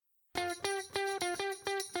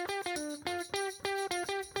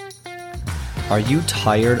Are you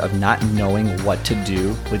tired of not knowing what to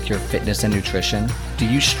do with your fitness and nutrition? Do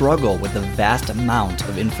you struggle with the vast amount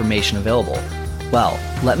of information available? Well,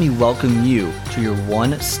 let me welcome you to your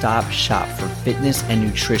one-stop shop for fitness and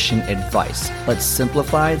nutrition advice. Let's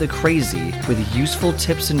simplify the crazy with useful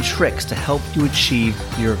tips and tricks to help you achieve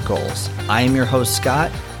your goals. I am your host,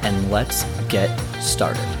 Scott, and let's get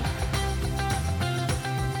started.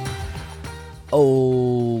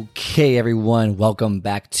 Okay, everyone, welcome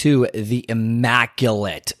back to the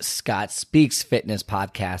Immaculate Scott Speaks Fitness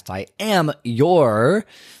Podcast. I am your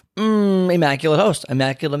immaculate host,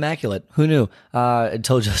 Immaculate. Who knew?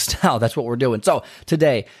 Until just now, that's what we're doing. So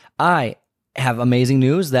today, I have amazing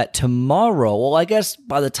news that tomorrow, well, I guess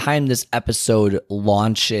by the time this episode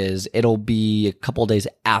launches, it'll be a couple of days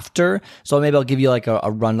after. So maybe I'll give you like a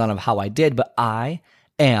rundown of how I did, but I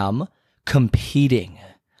am competing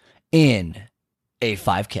in a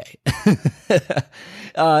 5K.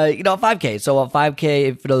 5K. So a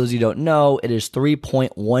 5K, for those of you who don't know, it is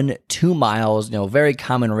 3.12 miles, very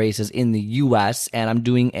common races in the US. And I'm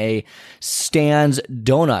doing a Stan's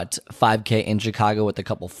Donut 5K in Chicago with a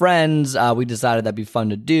couple friends. We decided that'd be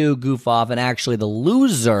fun to do, goof off. And actually the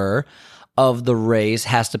loser of the race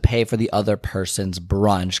has to pay for the other person's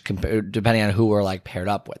brunch, depending on who we're like paired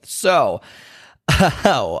up with. So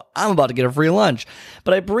I'm about to get a free lunch.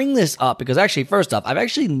 But I bring this up because actually, first off,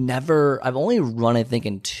 I've only run, I think,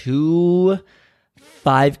 in 2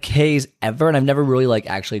 5Ks ever. And I've never really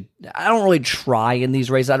I don't really try in these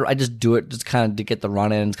races. I just do it just kind of to get the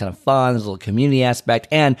run in. It's kind of fun. There's a little community aspect.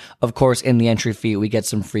 And of course, in the entry fee, we get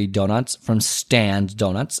some free donuts from Stan's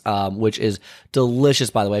Donuts, which is delicious,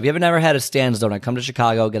 by the way. If you haven't ever had a Stan's Donut, come to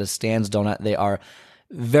Chicago, get a Stan's Donut. They are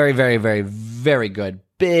very, very, very, very good.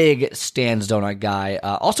 Big Stan's Donut guy.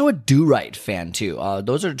 Also a Do-Right fan too.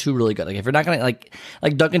 Those are two really good. Like if you're not gonna like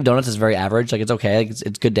Dunkin' Donuts is very average. Like it's okay. Like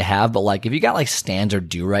it's good to have. But like if you got like Stan's or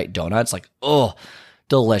Do-Right donuts,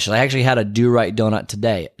 delicious. I actually had a Do-Right donut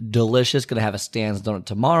today. Delicious. Gonna have a Stan's Donut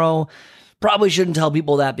tomorrow. Probably shouldn't tell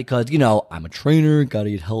people that because I'm a trainer. Gotta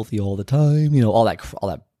eat healthy all the time. All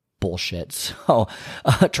that bullshit. So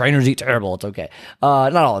trainers eat terrible. It's okay.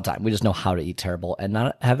 Not all the time. We just know how to eat terrible and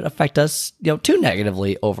not have it affect us, too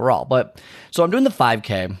negatively overall. But so I'm doing the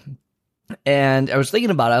 5K and I was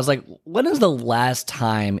thinking about it. I was like, when is the last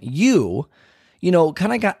time you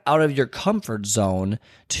kind of got out of your comfort zone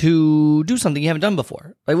to do something you haven't done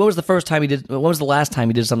before? Like when was the last time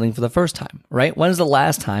you did something for the first time, right? When is the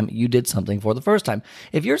last time you did something for the first time?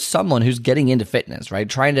 If you're someone who's getting into fitness, right,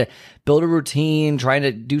 trying to build a routine, trying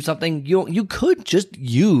to do something, you could just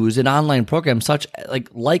use an online program such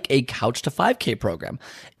like a Couch to 5K program.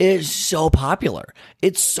 It is so popular.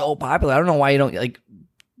 It's so popular. I don't know why you don't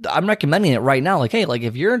I'm recommending it right now. Hey,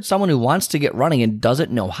 if you're someone who wants to get running and doesn't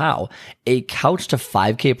know how, a Couch to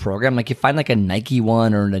 5K program, you find a Nike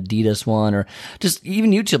one or an Adidas one or just even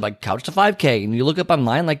YouTube, Couch to 5K, and you look up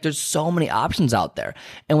online, there's so many options out there.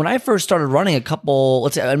 And when I first started running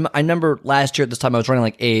I remember last year at this time I was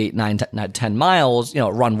running 8, 9, 10 miles,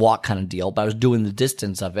 run walk kind of deal, but I was doing the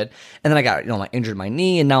distance of it. And then I got, I injured my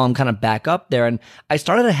knee and now I'm kind of back up there and I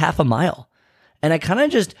started at half a mile and I kind of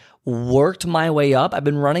just worked my way up. I've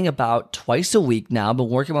been running about twice a week now. I've been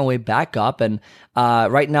working my way back up, and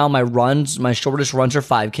right now my shortest runs are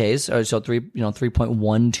 5Ks, so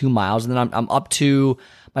 3.12 miles, and then I'm up to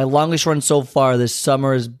my longest run so far this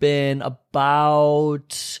summer has been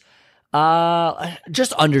about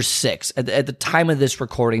just under 6 at the time of this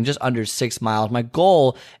recording, just under 6 miles. My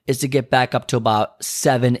goal is to get back up to about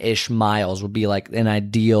 7-ish miles would be an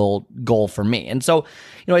ideal goal for me. And so,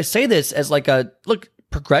 I say this as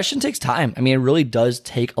progression takes time. I mean, it really does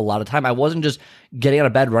take a lot of time. I wasn't just getting out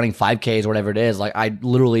of bed running 5Ks or whatever it is. I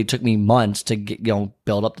literally took me months to get,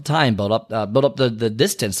 build up the time, build up the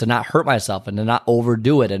distance to not hurt myself and to not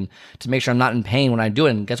overdo it and to make sure I'm not in pain when I do it.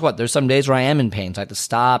 And guess what? There's some days where I am in pain. So I have to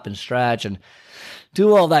stop and stretch and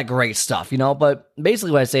do all that great stuff, But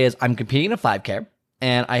basically what I say is I'm competing in a 5K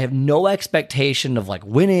and I have no expectation of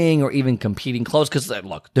winning or even competing close. Cause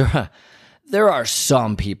look, there are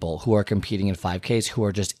some people who are competing in 5Ks who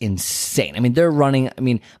are just insane. I mean, they're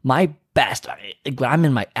running, my best, when I'm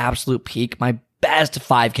in my absolute peak, my best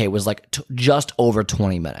 5K was just over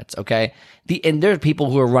 20 minutes, okay? And there are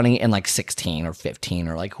people who are running in 16 or 15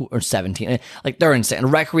 or 17. They're insane.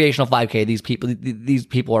 Recreational 5K, these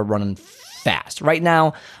people are running fast. Right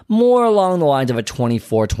now, more along the lines of a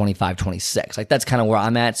 24, 25, 26. That's kind of where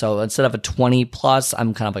I'm at. So instead of a 20 plus,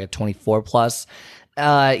 I'm kind of a 24 plus.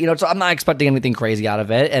 So I'm not expecting anything crazy out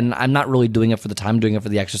of it, and I'm not really doing it for the time. I'm doing it for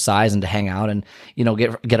the exercise and to hang out and,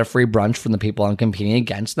 get a free brunch from the people I'm competing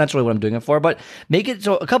against. And that's really what I'm doing it for. But make it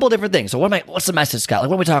so a couple of different things. So what's the message, Scott? Like,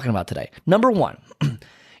 what are we talking about today? Number one,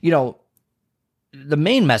 the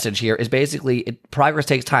main message here is basically progress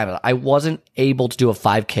takes time. I wasn't able to do a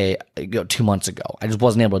 5K 2 months ago. I just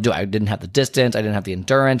wasn't able to do it. I didn't have the distance. I didn't have the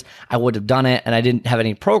endurance. I would have done it, and I didn't have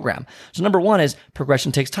any program. So number one is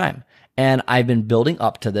progression takes time. And I've been building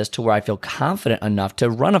up to this to where I feel confident enough to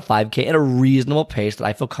run a 5K at a reasonable pace that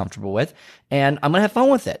I feel comfortable with. And I'm going to have fun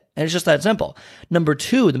with it. And it's just that simple. Number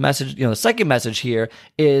two, the second message here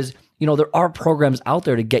is, there are programs out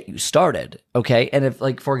there to get you started, okay? And if,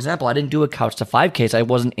 for example, I didn't do a Couch to 5K, so I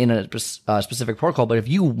wasn't in a specific protocol, but if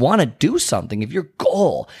you want to do something, if your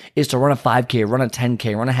goal is to run a 5K, run a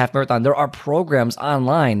 10K, run a half marathon, there are programs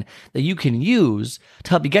online that you can use to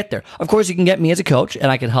help you get there. Of course, you can get me as a coach,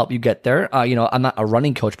 and I can help you get there. I'm not a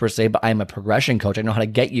running coach per se, but I'm a progression coach. I know how to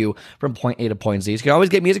get you from point A to point Z. So you can always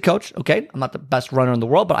get me as a coach, okay? I'm not the best runner in the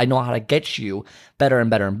world, but I know how to get you better and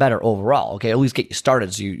better and better overall, okay? At least get you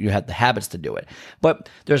started so you have the habits to do it. But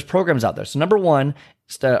there's programs out there. So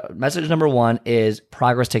message number one is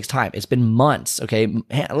progress takes time. It's been months, okay?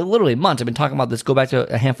 Literally months. I've been talking about this. Go back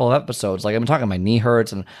to a handful of episodes. I've been talking, my knee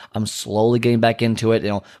hurts and I'm slowly getting back into it,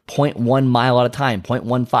 0.1 mile at a time,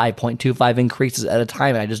 0.15, 0.25 increases at a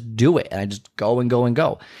time. And I just do it. And I just go and go and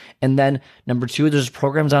go. And then number two, there's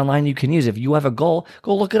programs online you can use. If you have a goal,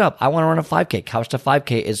 go look it up. I want to run a 5K. Couch to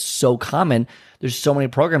 5K is so common. There's so many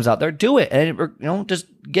programs out there. Do it. And, just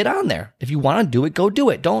get on there. If you want to do it, go do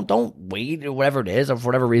it. Don't wait or whatever it is, or for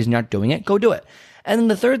whatever reason you're not doing it, go do it. And then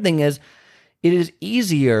the third thing is, it is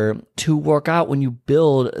easier to work out when you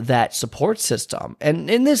build that support system. And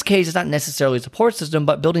in this case, it's not necessarily a support system,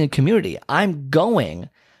 but building a community. I'm going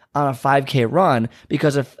on a 5K run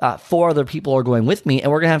because if 4 other people are going with me,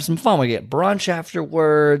 and we're going to have some fun. We get brunch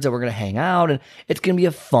afterwards, and we're going to hang out, and it's going to be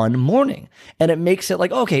a fun morning. And it makes it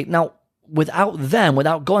like, okay, now without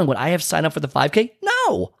going, would I have signed up for the 5K?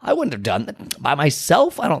 No, I wouldn't have done that by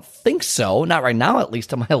myself. I don't think so. Not right now, at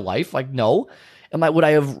least in my life. No. Would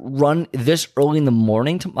I have run this early in the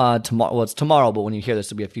morning tomorrow? Well, it's tomorrow, but when you hear this,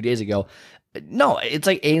 it'll be a few days ago. No, it's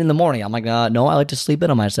 8 in the morning. I'm like, no, I like to sleep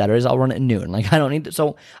in on my Saturdays. I'll run at noon. I don't need to.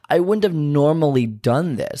 So I wouldn't have normally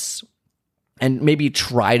done this and maybe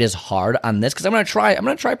tried as hard on this, because I'm going to try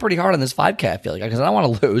pretty hard on this 5K, I feel like, because I don't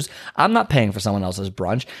want to lose. I'm not paying for someone else's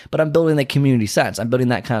brunch, but I'm building that community sense. I'm building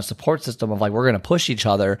that kind of support system of we're going to push each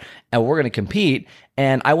other and we're going to compete.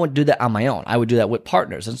 And I wouldn't do that on my own. I would do that with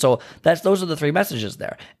partners. And so those are the 3 messages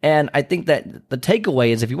there. And I think that the takeaway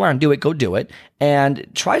is, if you want to do it, go do it and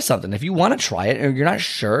try something. If you want to try it or you're not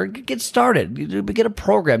sure, get started. Get a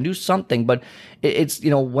program, do something. But it's,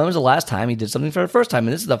 when was the last time you did something for the first time?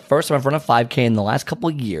 And this is the first time I've run a 5K in the last couple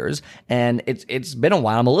of years. And it's been a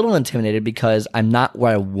while. I'm a little intimidated because I'm not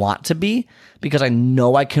where I want to be, because I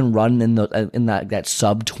know I can run in that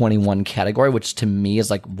sub 21 category, which to me is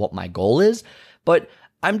what my goal is. But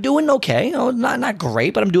I'm doing okay. Not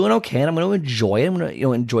great, but I'm doing okay, and I'm going to enjoy it. I'm going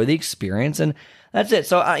to enjoy the experience, and that's it.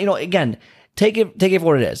 So again, take it for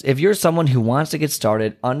what it is. If you're someone who wants to get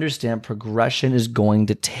started, understand progression is going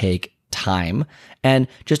to take time, and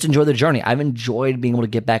just enjoy the journey. I've enjoyed being able to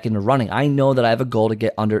get back into running. I know that I have a goal to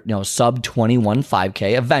get under sub 21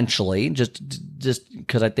 5K eventually, just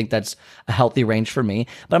because I think that's a healthy range for me,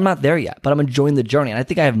 but I'm not there yet. But I'm enjoying the journey, and I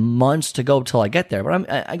think I have months to go till I get there. But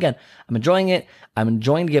I'm enjoying it. I'm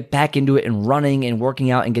enjoying to get back into it and running and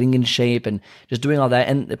working out and getting in shape and just doing all that.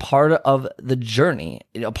 And part of the journey,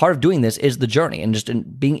 part of doing this is the journey, and just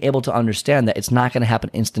being able to understand that it's not going to happen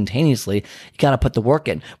instantaneously. You got to put the work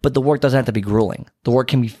in, but the work doesn't have to be grueling. The work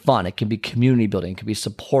can be fun. It can be community building. It can be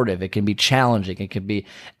supportive. It can be challenging. It can be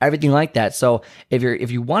everything like that. So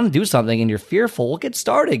if you want to do something and you're fearful, well, get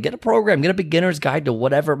started. Get a program. Get a beginner's guide to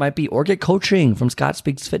whatever it might be, or get coaching from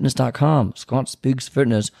scottspeaksfitness.com.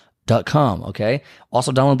 scottspeaksfitness.com. Okay.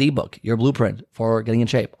 Also download the ebook, Your Blueprint for Getting in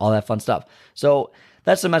Shape, all that fun stuff. So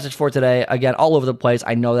that's the message for today. Again, all over the place.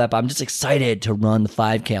 I know that, but I'm just excited to run the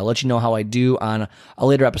 5K. I'll let you know how I do on a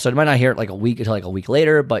later episode. You might not hear it a week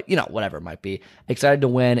later, but whatever it might be. Excited to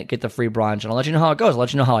win, get the free brunch, and I'll let you know how it goes. I'll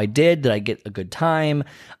let you know how I did. Did I get a good time?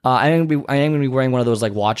 I am going to be wearing one of those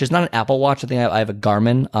watches, not an Apple Watch. I think I have a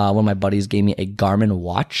Garmin. One of my buddies gave me a Garmin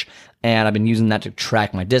watch. and I've been using that to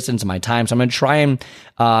track my distance and my time. So I'm going to try and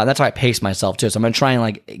that's how I pace myself too. So I'm going to try and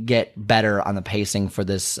like get better on the pacing for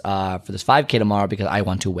this 5K tomorrow, because I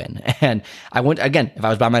want to win. And I wouldn't, again, if I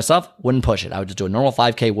was by myself, wouldn't push it. I would just do a normal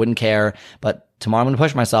 5K, wouldn't care. But tomorrow I'm going to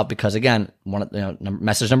push myself, because again,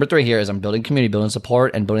 message number 3 here is I'm building community, building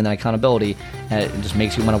support, and building that accountability, and it just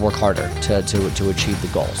makes you want to work harder to achieve the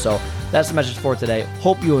goal. So that's the message for today.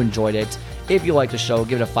 Hope you enjoyed it. If you like the show,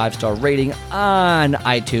 give it a 5-star rating on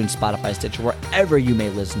iTunes, Spotify, Stitcher, wherever you may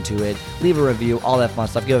listen to it. Leave a review, all that fun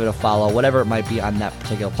stuff. Give it a follow, whatever it might be on that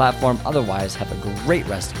particular platform. Otherwise, have a great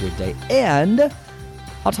rest of your day, and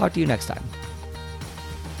I'll talk to you next time.